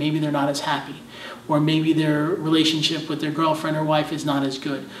 but maybe they're not as happy. Or maybe their relationship with their girlfriend or wife is not as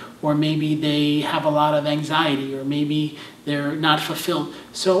good. Or maybe they have a lot of anxiety, or maybe they're not fulfilled.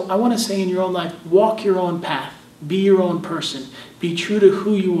 So I want to say in your own life, walk your own path. Be your own person. Be true to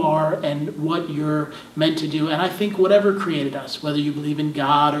who you are and what you're meant to do. And I think whatever created us, whether you believe in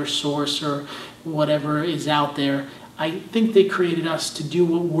God or source or whatever is out there, I think they created us to do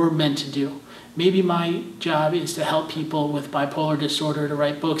what we're meant to do. Maybe my job is to help people with bipolar disorder, to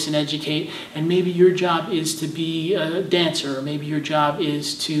write books and educate, and maybe your job is to be a dancer, or maybe your job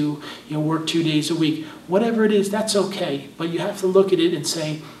is to work 2 days a week. Whatever it is, that's okay, but you have to look at it and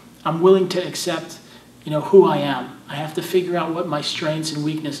say, I'm willing to accept who I am. I have to figure out what my strengths and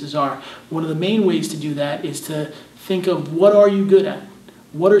weaknesses are. One of the main ways to do that is to think of, what are you good at?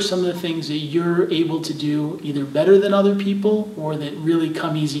 What are some of the things that you're able to do either better than other people or that really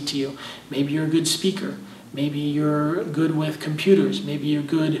come easy to you? Maybe you're a good speaker. Maybe you're good with computers. Maybe you're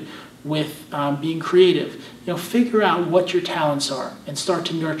good with being creative. Figure out what your talents are and start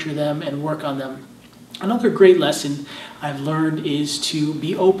to nurture them and work on them. Another great lesson I've learned is to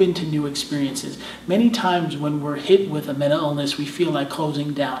be open to new experiences. Many times when we're hit with a mental illness, we feel like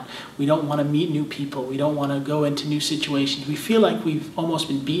closing down. We don't want to meet new people. We don't want to go into new situations. We feel like we've almost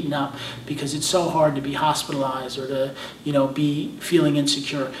been beaten up because it's so hard to be hospitalized or to, be feeling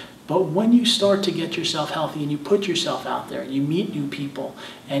insecure. But when you start to get yourself healthy and you put yourself out there and you meet new people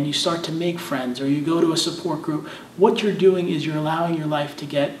and you start to make friends or you go to a support group, what you're doing is you're allowing your life to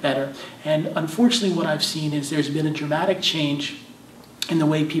get better. And unfortunately what I've seen is there's been a dramatic change in the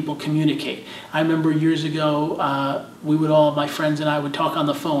way people communicate. I remember years ago, my friends and I would talk on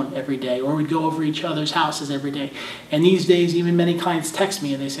the phone every day, or we'd go over each other's houses every day. And these days, even many clients text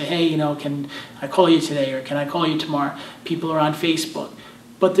me and they say, hey, can I call you today, or can I call you tomorrow? People are on Facebook.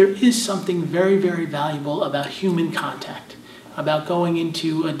 But there is something very, very valuable about human contact, about going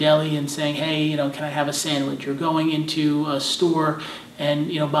into a deli and saying, hey, can I have a sandwich? Or going into a store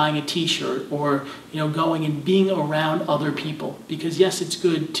and buying a t-shirt, or going and being around other people. Because yes, it's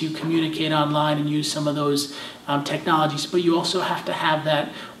good to communicate online and use some of those technologies, but you also have to have that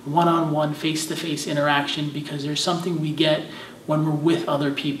one-on-one, face-to-face interaction, because there's something we get when we're with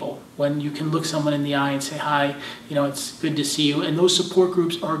other people, when you can look someone in the eye and say, hi, it's good to see you. And those support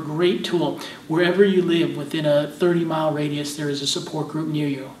groups are a great tool. Wherever you live, within a 30-mile radius, there is a support group near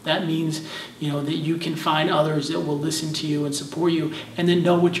you. That means, that you can find others that will listen to you and support you and then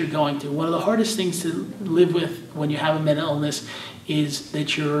know what you're going through. One of the hardest things to live with when you have a mental illness is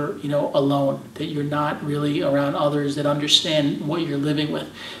that you're, alone, that you're not really around others that understand what you're living with.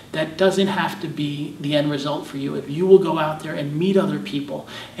 That doesn't have to be the end result for you. If you will go out there and meet other people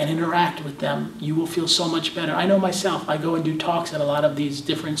and interact with them, you will feel so much better. I know myself, I go and do talks at a lot of these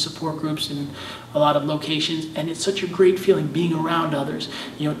different support groups in a lot of locations, and it's such a great feeling being around others,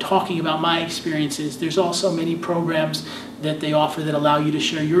 talking about my experiences. There's also many programs that they offer that allow you to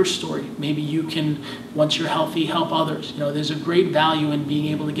share your story. Maybe you can, once you're healthy, help others. There's a great value in being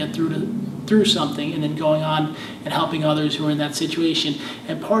able to get through something and then going on and helping others who are in that situation.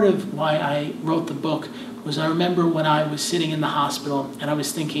 And part of why I wrote the book was I remember when I was sitting in the hospital and I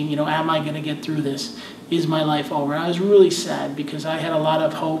was thinking, am I going to get through this? Is my life over? And I was really sad because I had a lot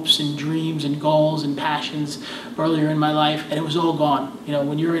of hopes and dreams and goals and passions earlier in my life, and it was all gone.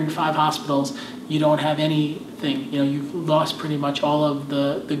 When you're in 5 hospitals, you don't have anything. You've lost pretty much all of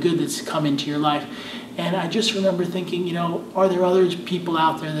the good that's come into your life. And I just remember thinking, are there other people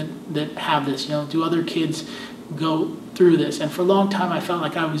out there that have this? Do other kids go through this? And for a long time I felt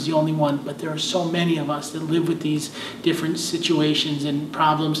like I was the only one, but there are so many of us that live with these different situations and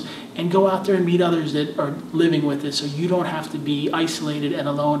problems, and go out there and meet others that are living with this, so you don't have to be isolated and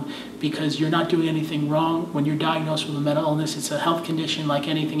alone, because you're not doing anything wrong. When you're diagnosed with a mental illness, it's a health condition like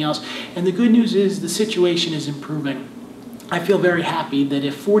anything else. And the good news is the situation is improving. I feel very happy that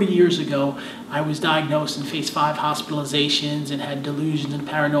if 40 years ago I was diagnosed and faced 5 hospitalizations and had delusions and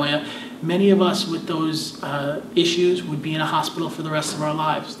paranoia, many of us with those issues would be in a hospital for the rest of our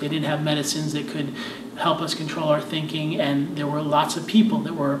lives. They didn't have medicines that could help us control our thinking, and there were lots of people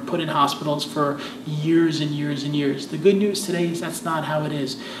that were put in hospitals for years and years and years. The good news today is that's not how it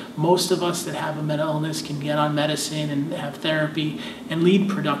is. Most of us that have a mental illness can get on medicine and have therapy and lead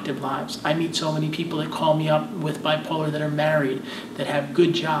productive lives. I meet so many people that call me up with bipolar that are married, that have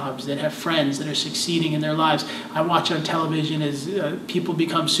good jobs, that have friends, that are succeeding in their lives. I watch on television as people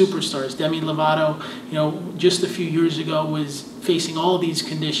become superstars. Demi Lovato, just a few years ago was facing all these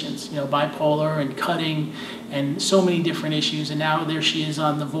conditions, bipolar and cutting and so many different issues, and now there she is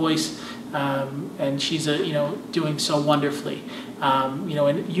on The Voice, and she's doing so wonderfully.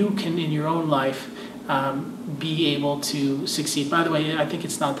 And you can in your own life be able to succeed. By the way, I think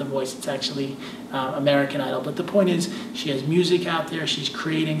it's not The Voice, it's actually American Idol. But the point is, she has music out there, she's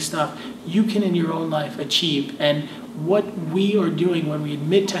creating stuff. You can in your own life achieve. And what we are doing when we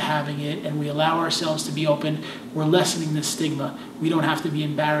admit to having it and we allow ourselves to be open, we're lessening the stigma. We don't have to be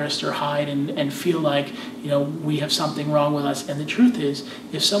embarrassed or hide and feel like, we have something wrong with us. And the truth is,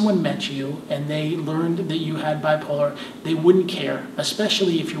 if someone met you and they learned that you had bipolar, they wouldn't care,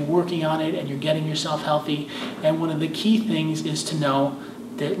 especially if you're working on it and you're getting yourself healthy. And one of the key things is to know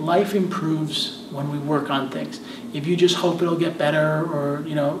that life improves when we work on things. If you just hope it'll get better or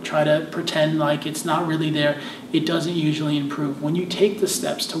try to pretend like it's not really there, it doesn't usually improve. When you take the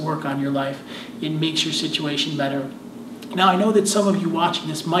steps to work on your life, it makes your situation better. Now, I know that some of you watching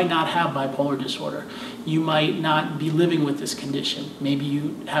this might not have bipolar disorder. You might not be living with this condition. Maybe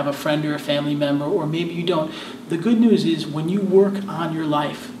you have a friend or a family member, or maybe you don't. The good news is when you work on your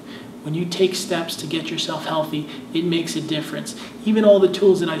life, when you take steps to get yourself healthy, it makes a difference. Even all the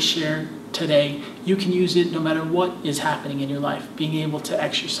tools that I shared today, you can use it no matter what is happening in your life. Being able to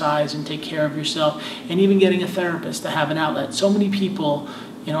exercise and take care of yourself, and even getting a therapist to have an outlet. So many people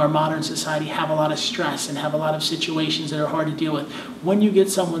in our modern society have a lot of stress and have a lot of situations that are hard to deal with. When you get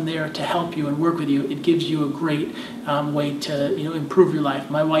someone there to help you and work with you, it gives you a great way to improve your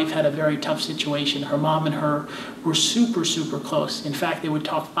life. My wife had a very tough situation. Her mom and her were super, super close. In fact, they would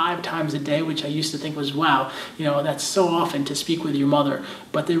talk 5 times a day, which I used to think was, wow, that's so often to speak with your mother.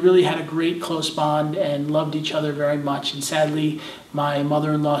 But they really had a great close bond and loved each other very much. And sadly, my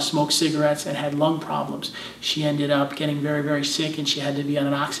mother-in-law smoked cigarettes and had lung problems. She ended up getting very, very sick, and she had to be on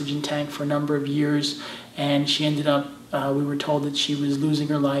an oxygen tank for a number of years. And she ended up, we were told that she was losing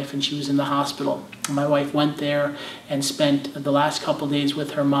her life and she was in the hospital. My wife went there and spent the last couple of days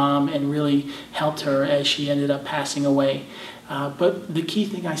with her mom and really helped her as she ended up passing away. But the key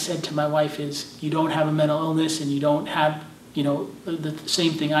thing I said to my wife is, you don't have a mental illness and you don't have the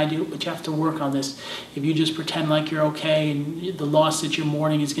same thing I do, but you have to work on this. If you just pretend like you're okay and the loss that you're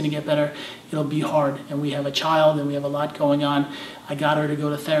mourning is going to get better, it'll be hard. And we have a child and we have a lot going on. I got her to go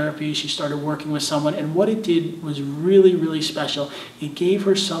to therapy. She started working with someone, and what it did was really, really special. It gave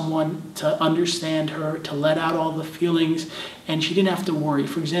her someone to understand her, to let out all the feelings, and she didn't have to worry.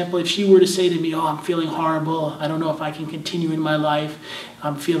 For example, if she were to say to me, oh, I'm feeling horrible, I don't know if I can continue in my life,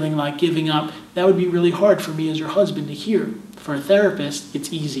 I'm feeling like giving up, that would be really hard for me as her husband to hear. For a therapist,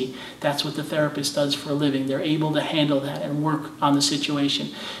 it's easy. That's what the therapist does for a living. They're able to handle that and work on the situation.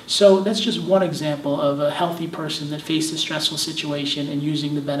 So that's just one example of a healthy person that faced a stressful situation and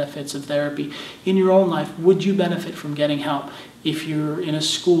using the benefits of therapy. In your own life, would you benefit from getting help? If you're in a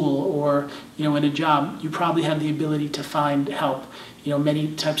school or in a job, you probably have the ability to find help.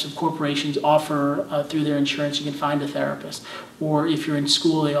 Many types of corporations offer through their insurance, you can find a therapist. Or if you're in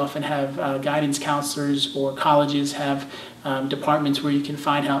school, they often have guidance counselors, or colleges have departments where you can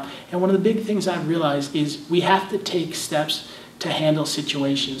find help. And one of the big things I've realized is we have to take steps to handle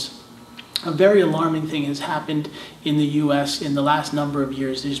situations. A very alarming thing has happened in the U.S. in the last number of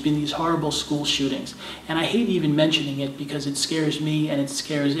years. There's been these horrible school shootings. And I hate even mentioning it because it scares me and it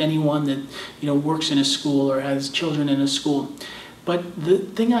scares anyone that works in a school or has children in a school. But the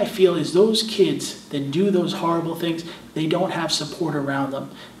thing I feel is those kids that do those horrible things, they don't have support around them.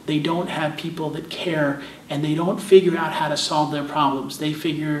 They don't have people that care, and they don't figure out how to solve their problems. They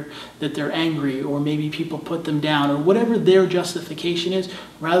figure that they're angry, or maybe people put them down, or whatever their justification is,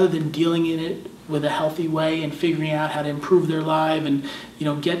 rather than dealing in it with a healthy way and figuring out how to improve their life and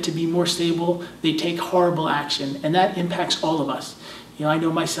get to be more stable, they take horrible action, and that impacts all of us. I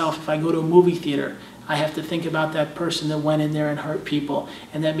know myself, if I go to a movie theater, I have to think about that person that went in there and hurt people,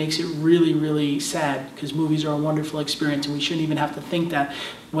 and that makes it really, really sad, because movies are a wonderful experience, and we shouldn't even have to think that.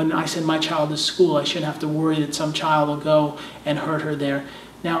 When I send my child to school, I shouldn't have to worry that some child will go and hurt her there.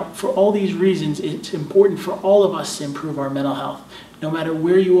 Now, for all these reasons, it's important for all of us to improve our mental health. No matter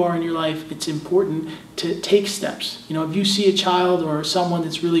where you are in your life, it's important to take steps. If you see a child or someone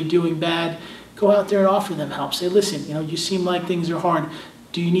that's really doing bad, go out there and offer them help. Say, listen, you seem like things are hard.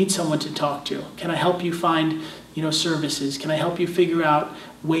 Do you need someone to talk to? Can I help you find, services? Can I help you figure out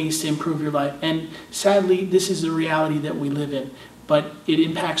ways to improve your life? And sadly, this is the reality that we live in, but it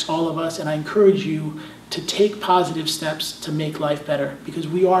impacts all of us, and I encourage you to take positive steps to make life better, because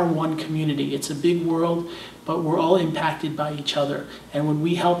we are one community. It's a big world, but we're all impacted by each other. And when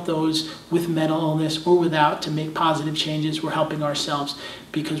we help those with mental illness or without to make positive changes, we're helping ourselves.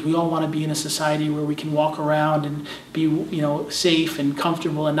 because we all want to be in a society where we can walk around and be, safe and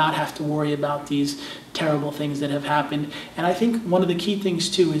comfortable and not have to worry about these terrible things that have happened. And I think one of the key things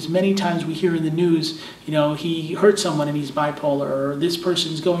too is many times we hear in the news, he hurt someone and he's bipolar, or this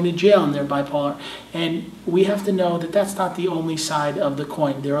person's going to jail and they're bipolar. And we have to know that that's not the only side of the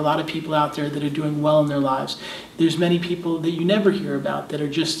coin. There are a lot of people out there that are doing well in their lives. There's many people that you never hear about that are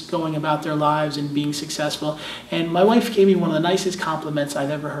just going about their lives and being successful. And my wife gave me one of the nicest compliments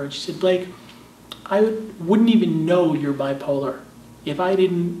I've ever heard. She said, "Blake, I wouldn't even know you're bipolar if I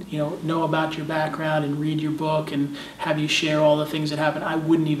didn't, know about your background and read your book and have you share all the things that happen. I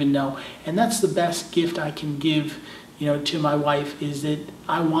wouldn't even know." And that's the best gift I can give, to my wife, is that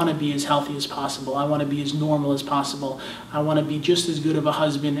I want to be as healthy as possible. I want to be as normal as possible. I want to be just as good of a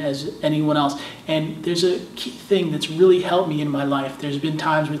husband as anyone else. And there's a key thing that's really helped me in my life. There's been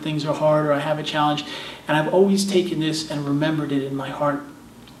times when things are hard or I have a challenge, and I've always taken this and remembered it in my heart.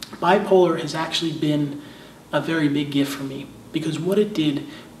 Bipolar has actually been a very big gift for me, because what it did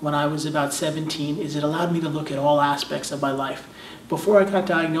when I was about 17 is it allowed me to look at all aspects of my life. Before I got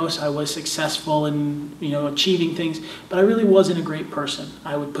diagnosed, I was successful in, achieving things, but I really wasn't a great person.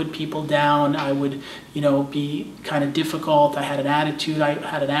 I would put people down. I would, be kind of difficult. I had an attitude. I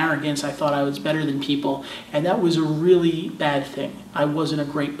had an arrogance. I thought I was better than people, and that was a really bad thing. I wasn't a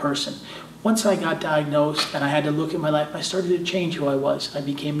great person. Once I got diagnosed and I had to look at my life, I started to change who I was. I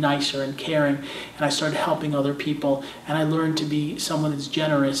became nicer and caring, and I started helping other people, and I learned to be someone that's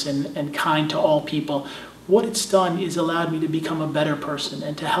generous and kind to all people. What it's done is allowed me to become a better person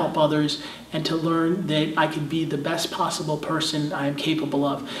and to help others and to learn that I can be the best possible person I am capable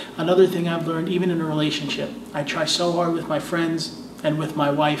of. Another thing I've learned, even in a relationship, I try so hard with my friends and with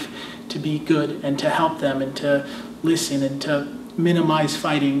my wife to be good and to help them and to listen and to minimize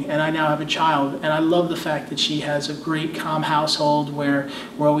fighting. And I now have a child, and I love the fact that she has a great calm household where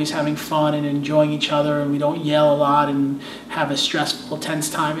we're always having fun and enjoying each other, and we don't yell a lot and have a stressful, tense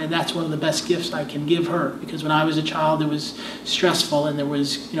time. And that's one of the best gifts I can give her, because when I was a child it was stressful and there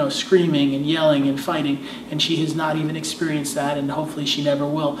was screaming and yelling and fighting, and she has not even experienced that, and hopefully she never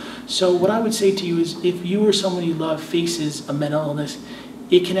will. So what I would say to you is, if you or someone you love faces a mental illness,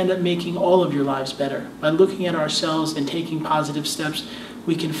 it can end up making all of your lives better. By looking at ourselves and taking positive steps,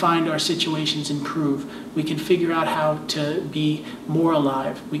 we can find our situations improve. We can figure out how to be more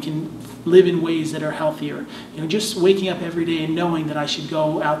alive. We can live in ways that are healthier. Just waking up every day and knowing that I should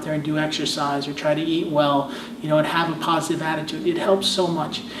go out there and do exercise or try to eat well, and have a positive attitude. It helps so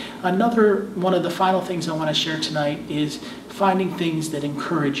much. Another one of the final things I want to share tonight is finding things that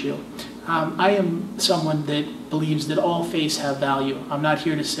encourage you. I am someone that believes that all faiths have value. I'm not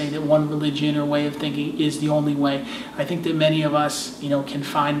here to say that one religion or way of thinking is the only way. I think that many of us, can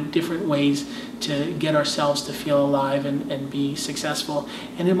find different ways to get ourselves to feel alive and be successful.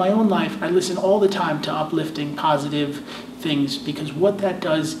 And in my own life, I listen all the time to uplifting, positive things, because what that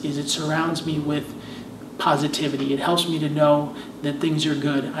does is it surrounds me with positivity. It helps me to know that things are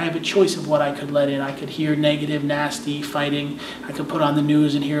good. I have a choice of what I could let in. I could hear negative, nasty fighting. I could put on the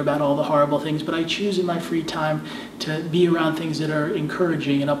news and hear about all the horrible things, but I choose in my free time to be around things that are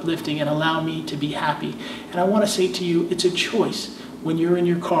encouraging and uplifting and allow me to be happy. And I want to say to you, it's a choice. When you're in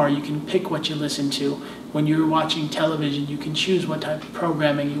your car, you can pick what you listen to. When you're watching television, you can choose what type of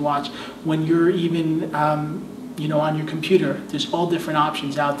programming you watch. When you're even on your computer, there's all different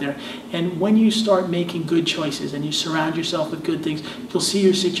options out there. And when you start making good choices and you surround yourself with good things, you'll see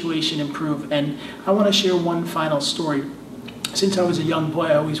your situation improve. And I want to share one final story. Since I was a young boy,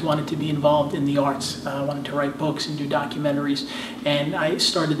 I always wanted to be involved in the arts. I wanted to write books and do documentaries. And I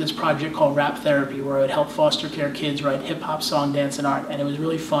started this project called Rap Therapy, where I would help foster care kids write hip-hop, song, dance, and art. And it was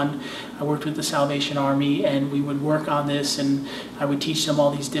really fun. I worked with the Salvation Army, and we would work on this, and I would teach them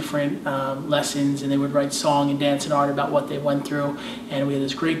all these different lessons, and they would write song and dance and art about what they went through. And we had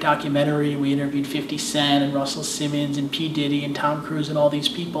this great documentary. We interviewed 50 Cent and Russell Simmons and P. Diddy and Tom Cruise and all these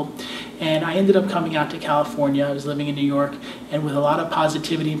people. And I ended up coming out to California. I was living in New York, and with a lot of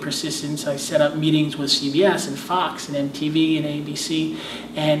positivity and persistence, I set up meetings with CBS and Fox and MTV and ABC.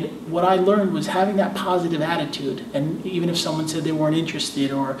 And what I learned was having that positive attitude, and even if someone said they weren't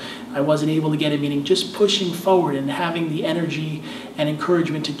interested or I wasn't able to get a meeting, just pushing forward and having the energy and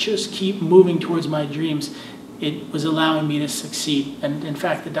encouragement to just keep moving towards my dreams, it was allowing me to succeed. And in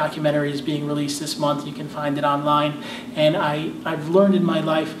fact, the documentary is being released this month. You can find it online. And I've learned in my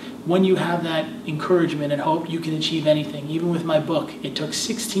life, when you have that encouragement and hope, you can achieve anything. Even with my book, it took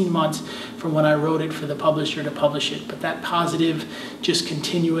 16 months from when I wrote it for the publisher to publish it. But that positive, just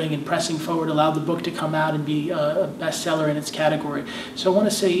continuing and pressing forward allowed the book to come out and be a bestseller in its category. So I want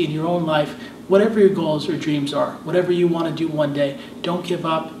to say, in your own life, whatever your goals or dreams are, whatever you want to do one day, don't give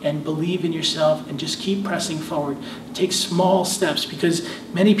up and believe in yourself and just keep pressing forward. Take small steps, because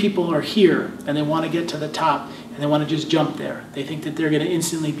many people are here and they want to get to the top and they want to just jump there. They think that they're going to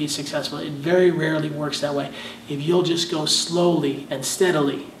instantly be successful. It very rarely works that way. If you'll just go slowly and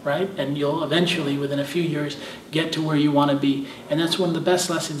steadily, right, and you'll eventually, within a few years, get to where you want to be. And that's one of the best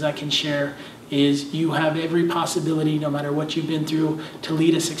lessons I can share, is you have every possibility, no matter what you've been through, to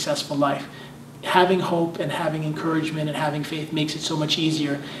lead a successful life. Having hope and having encouragement and having faith makes it so much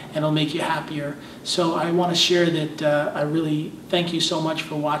easier, and it'll make you happier. So I want to share that I really thank you so much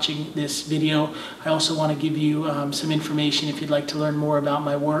for watching this video. I also want to give you some information if you'd like to learn more about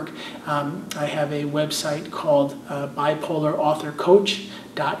my work. I have a website called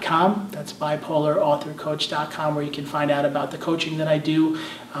bipolarauthorcoach.com. That's bipolarauthorcoach.com, where you can find out about the coaching that I do.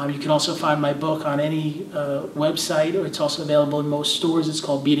 You can also find my book on any website, or it's also available in most stores. It's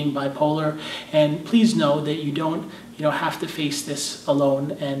called Beating Bipolar. And please know that you don't have to face this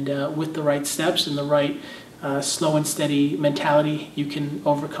alone. And with the right steps and the right slow and steady mentality, you can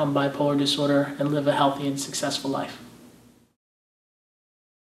overcome bipolar disorder and live a healthy and successful life.